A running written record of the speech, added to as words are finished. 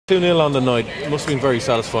2-0 on the night. It must have been very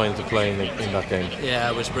satisfying to play in that game.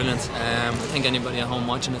 Yeah, it was brilliant. I think anybody at home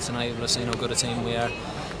watching it tonight will have seen how good a team we are.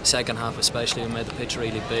 Second half especially, we made the pitch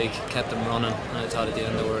really big, kept them running, and I thought at the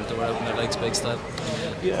end they were out in their legs big style.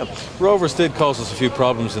 Yeah, Rovers did cause us a few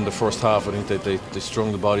problems in the first half. I think they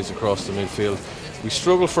strung the bodies across the midfield. We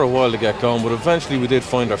struggled for a while to get going, but eventually we did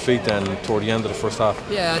find our feet then toward the end of the first half.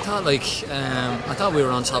 Yeah, I thought we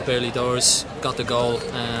were on top early doors, got the goal,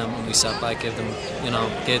 and we sat back, gave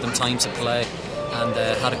them time to play, and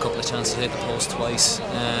had a couple of chances to hit the post twice.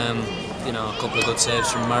 A couple of good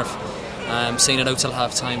saves from Murph. Seeing it out till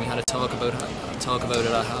half time, we had to talk about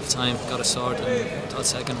it at half time, got a sort, and that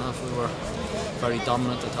second half we were very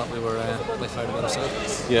dominant. I thought we were by far the better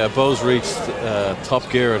side. Yeah, Bohs reached top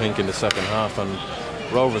gear I think in the second half, and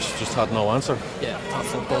Rovers just had no answer. Yeah, top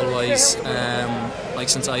football wise,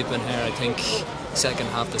 since I've been here, I think second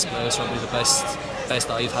half display was probably the best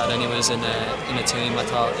I've had anyways in a team. I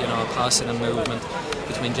thought passing and movement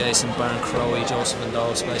between Jason, Byrne, Crowley, Joseph and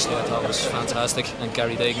Doe especially I thought was fantastic, and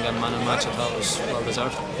Gary Dagan getting man of match I thought was well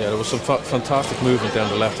deserved. Yeah, there was some fantastic movement down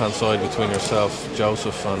the left hand side between yourself,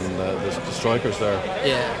 Joseph and the strikers there.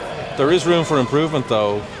 Yeah. There is room for improvement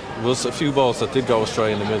though. There was a few balls that did go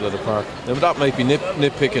astray in the middle of the park. Now that might be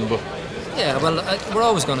nitpicking, but yeah, well we're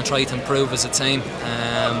always going to try to improve as a team.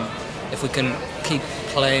 If we can keep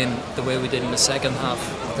playing the way we did in the second half,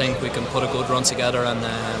 I think we can put a good run together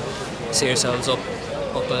and see ourselves up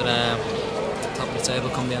at the top of the table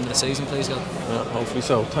come the end of the season, please God. Yeah, hopefully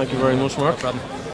so. Thank you very much, Mark. No problem.